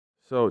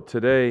So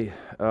today,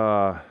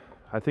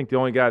 I think the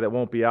only guy that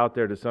won't be out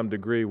there to some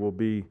degree will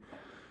be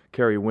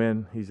Kerry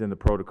Wynn. He's in the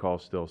protocol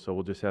still, so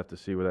we'll just have to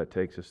see where that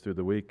takes us through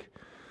the week.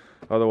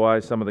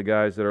 Otherwise, some of the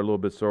guys that are a little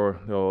bit sore,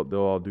 they'll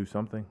all do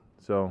something.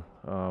 So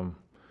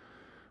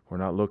we're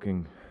not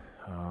looking.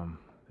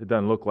 It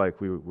doesn't look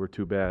like we're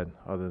too bad,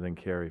 other than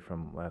Kerry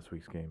from last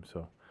week's game. So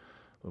a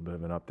little bit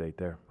of an update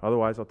there.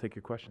 Otherwise, I'll take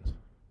your questions.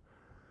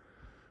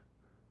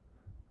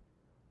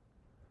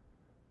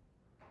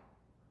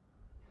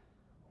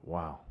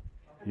 Wow,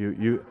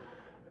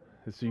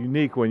 it's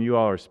unique when you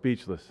all are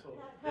speechless.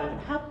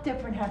 How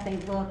different have they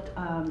looked,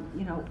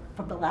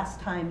 from the last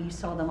time you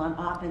saw them on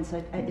offense?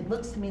 It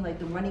looks to me like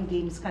the running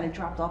game's kind of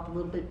dropped off a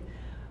little bit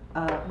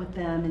with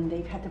them, and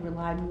they've had to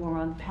rely more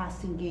on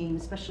passing game,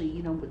 especially,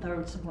 with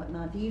Ertz and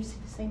whatnot. Do you see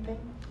the same thing?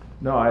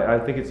 No, I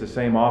think it's the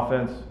same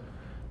offense.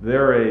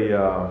 They're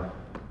a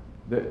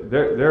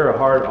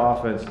hard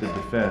offense to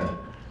defend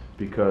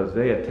because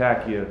they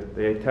attack you.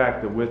 They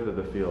attack the width of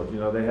the field.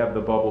 They have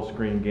the bubble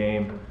screen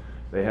game.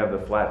 They have the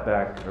flat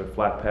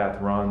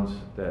path runs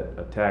that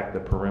attack the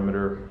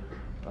perimeter.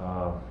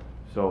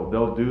 So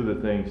they'll do the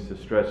things to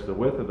stretch the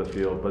width of the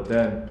field, but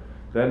then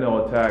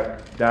they'll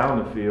attack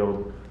down the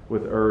field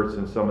with Ertz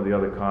and some of the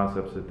other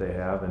concepts that they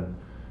have. And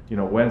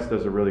Wentz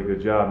does a really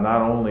good job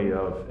not only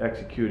of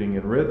executing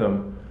in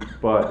rhythm,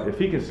 but if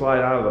he can slide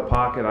out of the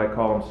pocket, I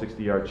call them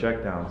 60-yard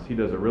checkdowns. He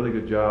does a really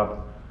good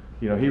job.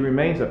 He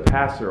remains a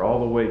passer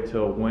all the way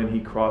till when he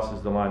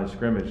crosses the line of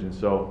scrimmage, and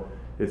so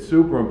it's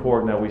super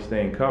important that we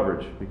stay in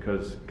coverage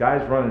because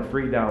guys running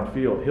free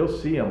downfield, he'll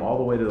see them all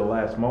the way to the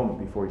last moment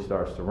before he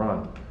starts to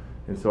run.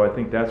 And so I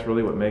think that's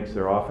really what makes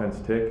their offense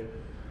tick.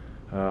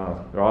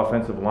 Their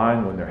offensive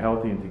line, when they're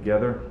healthy and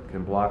together,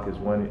 can block as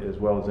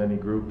well as any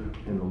group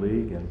in the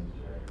league.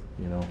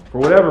 And for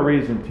whatever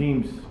reason,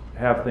 teams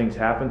have things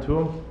happen to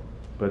them,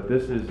 but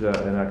this is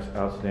an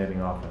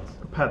outstanding offense.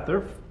 Pat,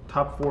 their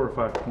top 4 or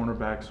 5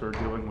 cornerbacks are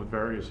dealing with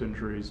various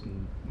injuries,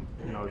 and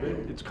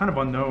it's kind of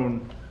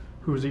unknown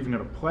who's even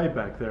going to play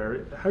back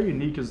there. How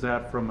unique is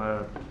that from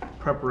a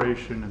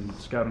preparation and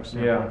scouting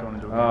standpoint going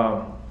into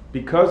a game?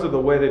 Because of the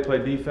way they play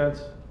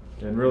defense,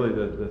 and really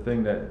the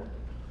thing that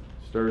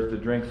stirs the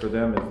drink for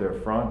them is their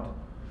front.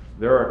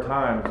 There are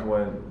times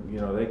when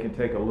they can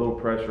take a little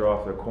pressure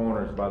off their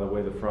corners by the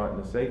way the front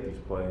and the safeties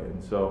play,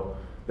 and so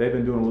they've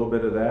been doing a little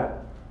bit of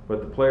that.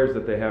 But the players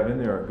that they have in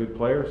there are good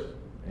players,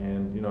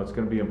 and it's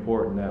going to be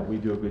important that we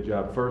do a good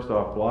job first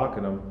off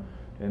blocking them,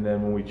 and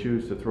then when we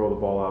choose to throw the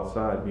ball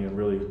outside, being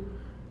really,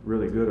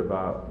 really good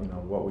about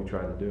what we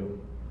try to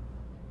do.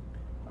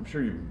 I'm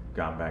sure you've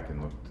gone back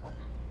and looked,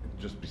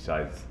 just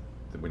besides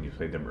when you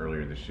played them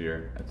earlier this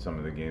year, at some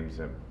of the games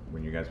that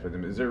when you guys played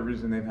them. Is there a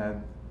reason they've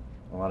had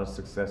a lot of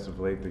success of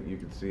late that you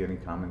could see any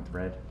common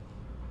thread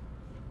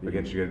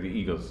against the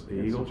Eagles, the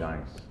Eagles, the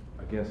Giants?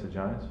 Against the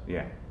Giants?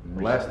 Yeah.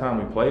 Last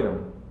time we played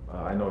them,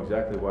 I know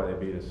exactly why they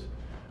beat us.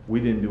 We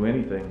didn't do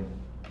anything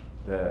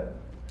that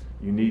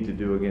you need to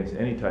do against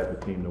any type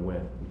of team to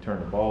win. We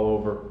turned the ball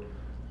over.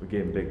 We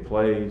gave them big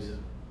plays.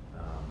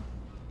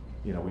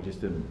 We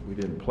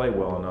didn't play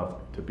well enough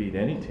to beat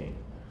any team,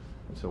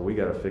 and so we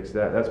got to fix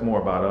that. That's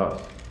more about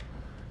us.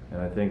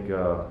 And I think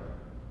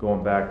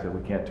going back to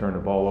we can't turn the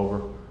ball over.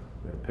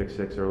 We had a pick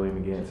 6 early in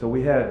the game, so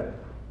we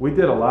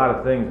did a lot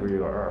of things where you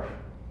go,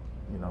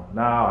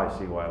 now I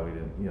see why we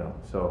didn't.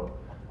 So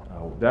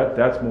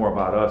that's more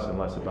about us and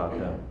less about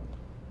them.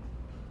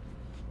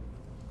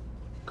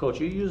 Coach,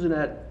 you're using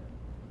that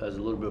as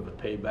a little bit of a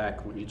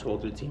payback when you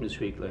talk to the team this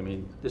week. I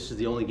mean, this is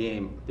the only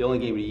game of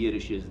the year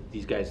this year.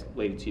 These guys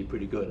laid it to you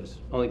pretty good. It's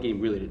the only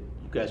game really that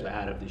you guys were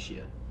out of this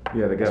year.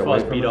 Yeah, they got as away far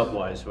as from beat us. up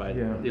wise, right?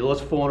 Yeah. They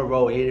lost 4 in a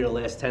row, 8 of the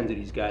last 10 to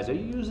these guys. Are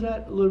you using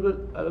that a little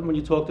bit when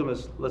you talk to them?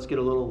 As let's get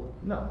a little.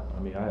 No, I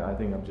mean I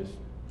think I'm just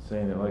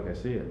saying it like I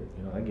see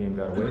it. That game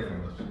got away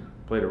from us.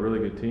 Played a really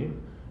good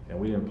team, and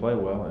we didn't play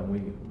well, and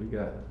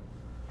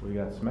we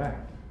got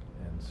smacked.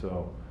 And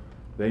so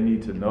they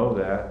need to know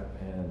that,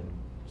 and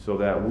so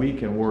that we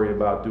can worry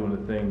about doing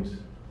the things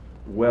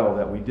well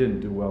that we didn't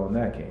do well in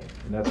that game,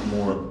 and that's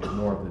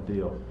more of the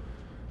deal.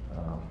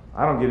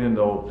 I don't get into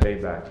the old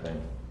payback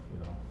thing.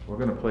 We're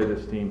going to play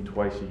this team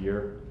twice a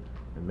year,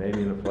 and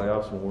maybe in the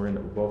playoffs when we're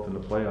both in the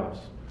playoffs.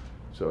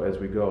 So as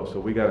we go, so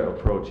we got to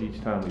approach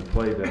each time we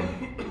play them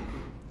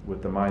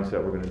with the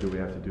mindset we're going to do. We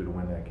have to do to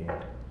win that game.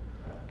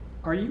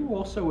 Are you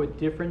also a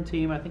different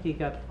team? I think you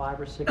got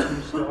 5 or 6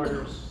 new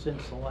starters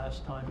since the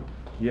last time.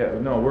 Yeah,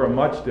 no, we're a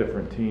much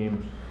different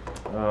team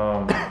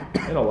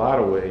in a lot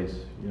of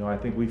ways. I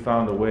think we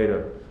found a way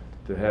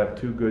to have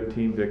 2 good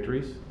team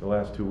victories the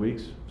last 2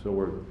 weeks. So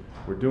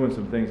we're doing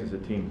some things as a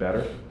team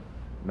better.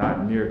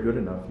 Not near good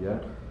enough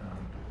yet,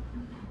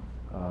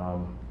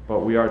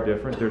 but we are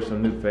different. There's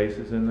some new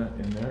faces in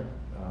there,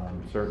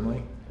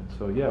 certainly. And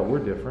so yeah,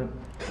 we're different.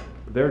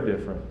 They're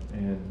different,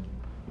 and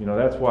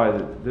that's why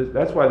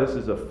this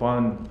is a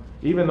fun.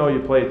 Even though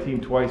you play a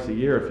team twice a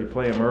year, if you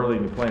play them early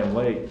and you play them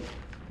late,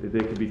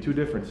 they could be 2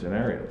 different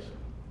scenarios,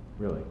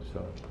 really. So,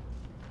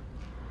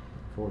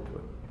 look forward to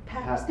it.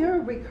 Pat, is there a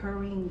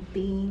recurring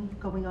theme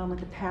going on with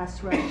the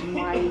pass rush and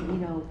why,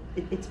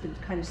 it's been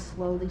kind of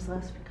slow these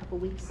last couple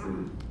weeks?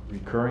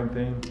 Recurring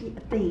theme? A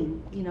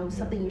theme,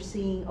 something you're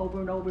seeing over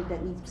and over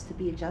that needs to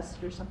be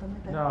adjusted or something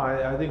like that? No,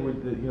 I think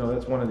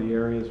that's one of the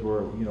areas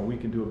where, we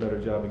can do a better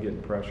job of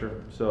getting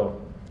pressure.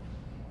 So,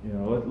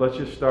 let's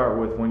just start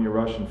with when you're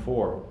rushing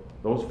 4.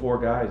 Those 4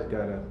 guys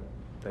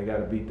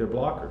gotta beat their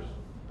blockers.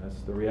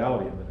 That's the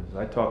reality of it.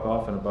 I talk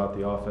often about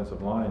the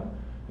offensive line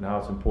and how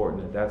it's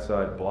important that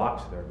side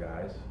blocks their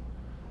guys.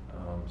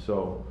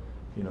 So,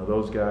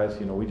 those guys,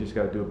 we just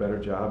got to do a better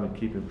job and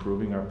keep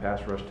improving our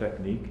pass rush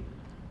technique.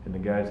 And the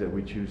guys that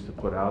we choose to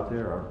put out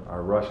there,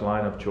 our rush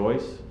line of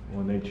choice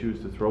when they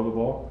choose to throw the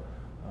ball.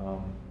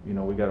 We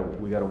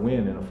got to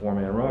win in a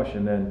 4-man rush.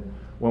 And then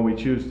when we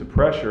choose to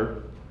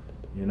pressure,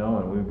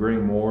 and we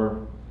bring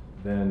more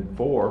than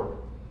 4.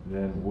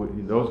 Then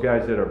those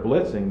guys that are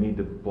blitzing need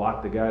to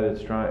block the guy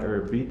that's trying,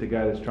 or beat the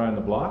guy that's trying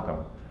to block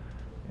them,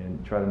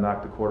 and try to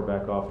knock the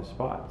quarterback off his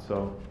spot.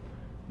 So,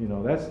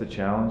 that's the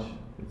challenge.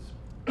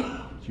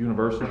 It's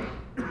universal,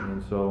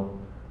 and so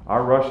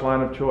our rush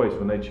line of choice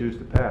when they choose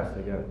to pass,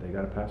 they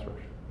got a pass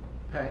rush.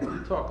 Pat, you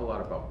talk a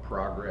lot about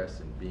progress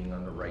and being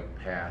on the right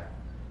path.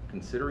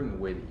 Considering the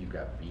way that you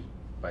got beat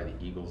by the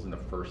Eagles in the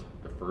first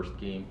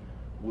game,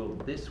 will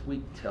this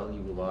week tell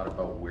you a lot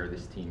about where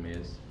this team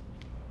is?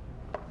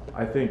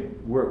 I think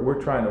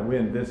we're trying to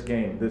win this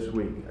game this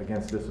week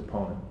against this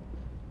opponent.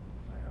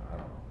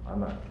 I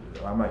don't know.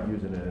 I'm not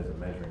using it as a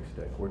measuring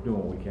stick. We're doing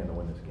what we can to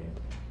win this game.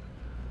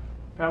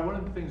 Pat, one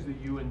of the things that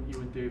you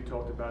and Dave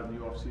talked about in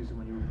the offseason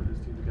when you put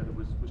this team together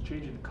was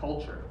changing the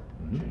culture,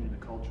 changing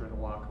the culture in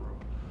the locker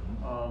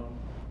room.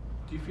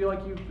 Do you feel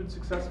like you've been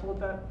successful at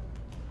that?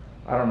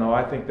 I don't know.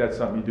 I think that's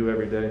something you do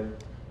every day.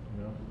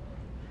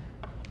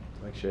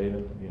 It's like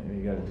shaving.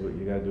 You got to do it.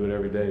 You got to do it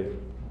every day.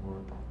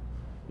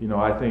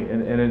 I think,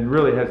 and it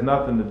really has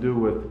nothing to do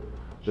with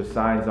the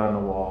signs on the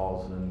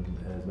walls, and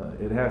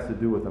it has to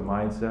do with the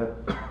mindset.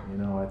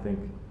 I think,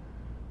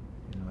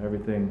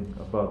 everything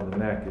above the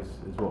neck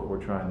is what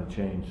we're trying to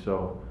change.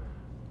 So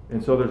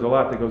there's a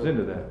lot that goes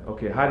into that.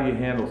 Okay, how do you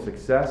handle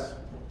success?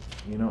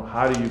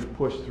 How do you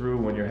push through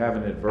when you're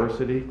having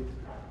adversity?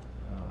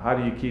 How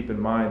do you keep in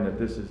mind that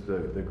this is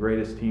the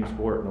greatest team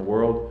sport in the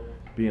world,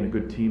 being a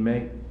good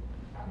teammate?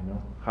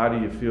 How do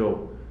you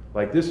feel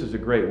like this is a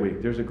great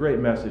week? There's a great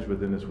message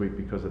within this week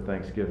because of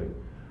Thanksgiving.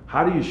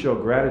 How do you show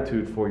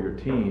gratitude for your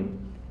team?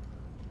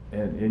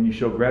 And you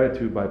show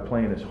gratitude by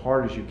playing as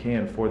hard as you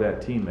can for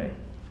that teammate,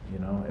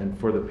 and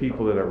for the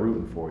people that are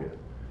rooting for you.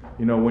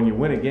 When you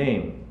win a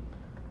game,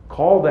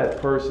 call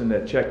that person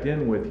that checked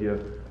in with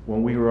you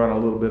when we were on a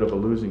little bit of a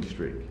losing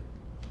streak.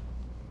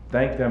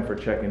 Thank them for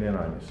checking in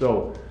on you.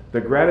 So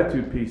the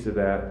gratitude piece of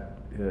that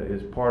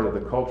is part of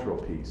the cultural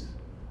piece.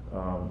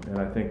 And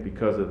I think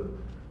because of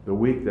the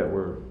week that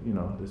we're,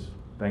 this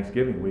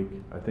Thanksgiving week,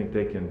 I think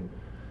they can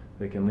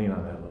lean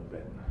on that a little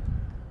bit.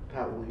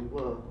 Pat, will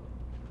you,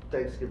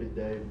 Thanksgiving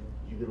Day,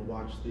 you gonna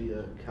watch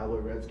the Cowboy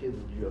Redskins,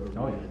 or do you have a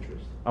rooting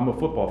interest? I'm a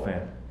football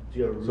fan. Do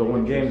you have a rooting So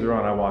when interest? games are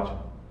on, I watch them.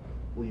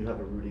 Will you have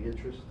a rooting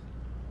interest?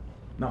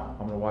 No,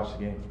 I'm going to watch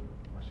the game.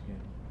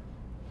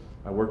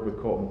 I worked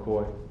with Colt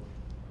McCoy.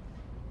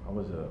 I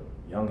was a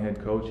young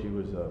head coach. He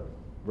was a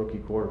rookie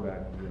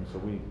quarterback. And so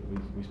we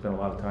spent a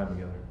lot of time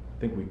together. I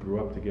think we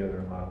grew up together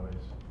in a lot of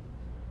ways.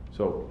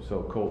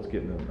 So Colt's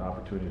getting an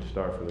opportunity to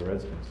start for the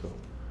Redskins. So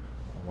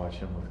I'll watch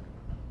him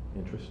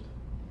with interest.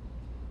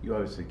 You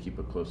obviously keep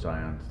a close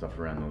eye on stuff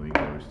around the league.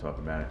 We always talk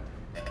about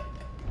it.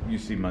 You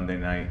see Monday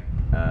night,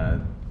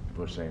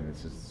 people are saying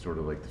this is sort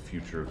of like the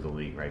future of the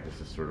league, right?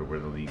 This is sort of where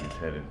the league is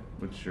headed.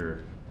 What's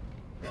your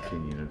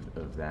opinion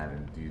of that,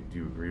 and do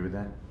you agree with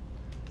that?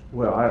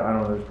 Well, I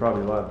don't know. There's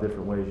probably a lot of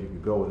different ways you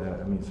could go with that.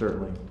 I mean,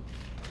 certainly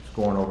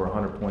scoring over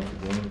 100 points a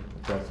game,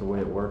 if that's the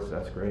way it works,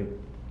 that's great,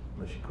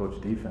 unless you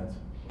coach defense.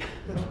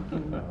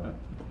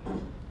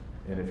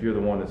 And if you're the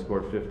one that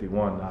scored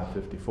 51, not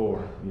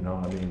 54,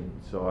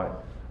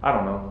 so I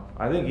don't know.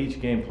 I think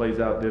each game plays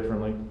out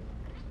differently.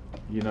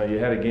 You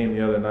had a game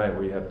the other night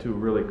where you have 2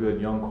 really good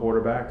young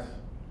quarterbacks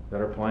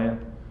that are playing.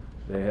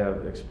 They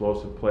have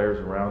explosive players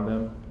around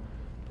them.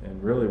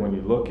 And really when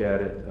you look at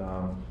it,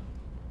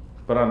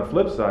 but on the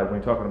flip side, when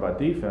you're talking about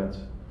defense,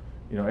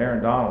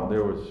 Aaron Donald,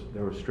 there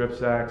was strip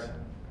sacks,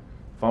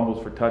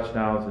 fumbles for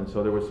touchdowns, and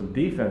so there was some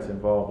defense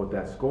involved with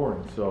that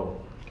scoring.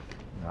 So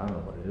I don't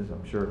know what it is.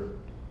 I'm sure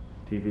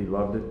TV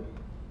loved it.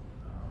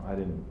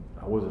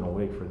 I wasn't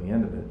awake for the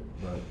end of it,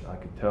 but I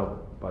could tell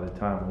by the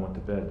time I went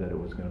to bed that it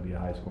was going to be a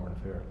high-scoring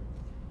affair.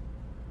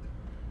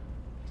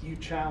 You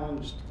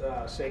challenged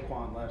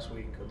Saquon last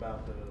week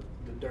about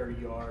the dirty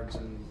yards,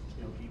 and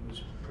he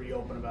was pretty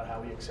open about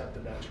how he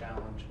accepted that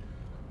challenge.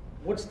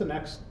 What's the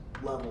next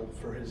level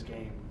for his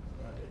game?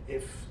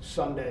 If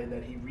Sunday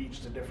that he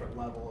reached a different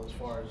level as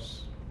far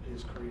as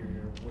his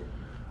career,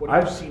 what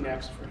do you see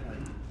next for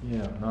him?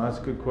 Yeah, no, that's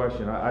a good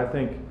question. I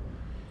think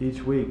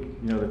each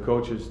week, the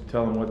coaches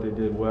tell him what they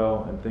did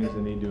well and things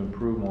they need to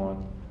improve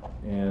on.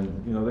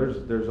 And,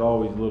 there's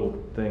always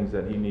little things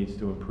that he needs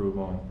to improve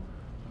on.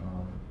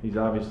 He's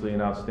obviously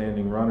an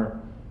outstanding runner.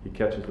 He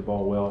catches the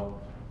ball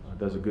well,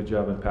 does a good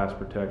job in pass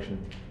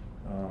protection.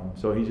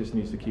 So he just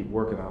needs to keep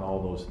working on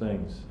all those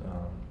things.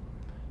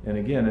 And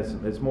again,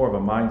 it's more of a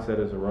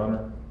mindset as a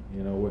runner,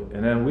 you know.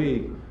 And then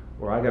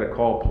where I got to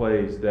call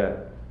plays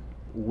that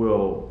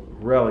will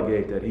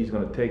relegate that he's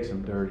going to take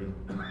some 30,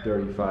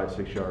 35,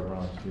 6-yard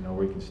runs, you know,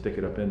 where he can stick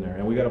it up in there.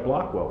 And we got to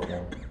block well for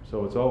him.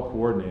 So it's all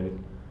coordinated.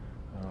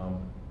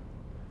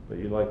 But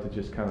you like to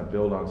just kind of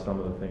build on some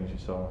of the things you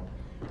saw.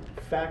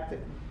 Fact that,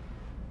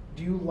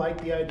 do you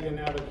like the idea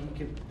now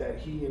that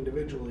he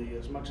individually,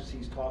 as much as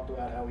he's talked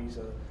about how he's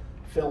a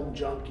film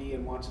junkie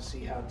and wants to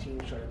see how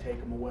teams try to take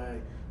him away,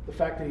 the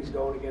fact that he's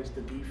going against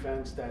the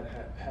defense that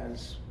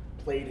has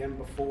played him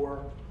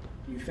before,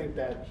 do you think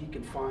that he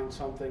can find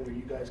something, or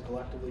you guys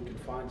collectively can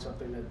find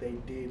something that they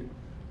did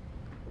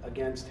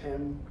against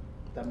him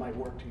that might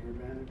work to your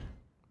advantage?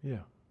 Yeah,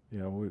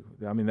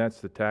 I mean,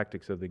 that's the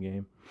tactics of the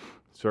game,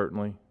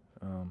 certainly.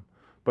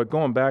 But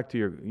going back to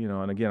your, you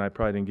know, and again, I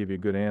probably didn't give you a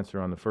good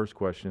answer on the first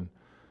question.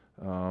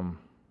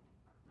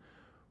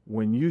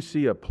 When you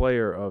see a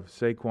player of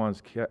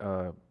Saquon's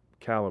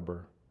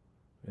caliber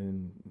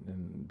in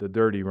the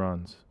dirty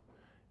runs,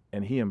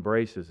 and he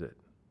embraces it,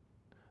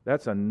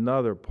 that's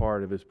another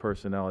part of his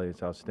personality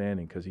that's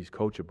outstanding, because he's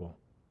coachable.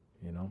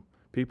 You know,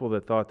 people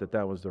that thought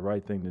that was the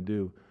right thing to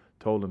do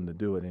told him to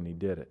do it, and he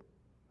did it.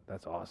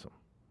 That's awesome.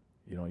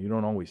 You know, you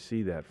don't always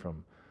see that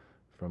from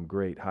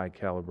great high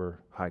caliber,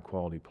 high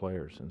quality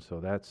players, and so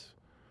that's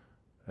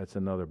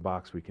another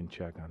box we can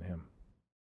check on him.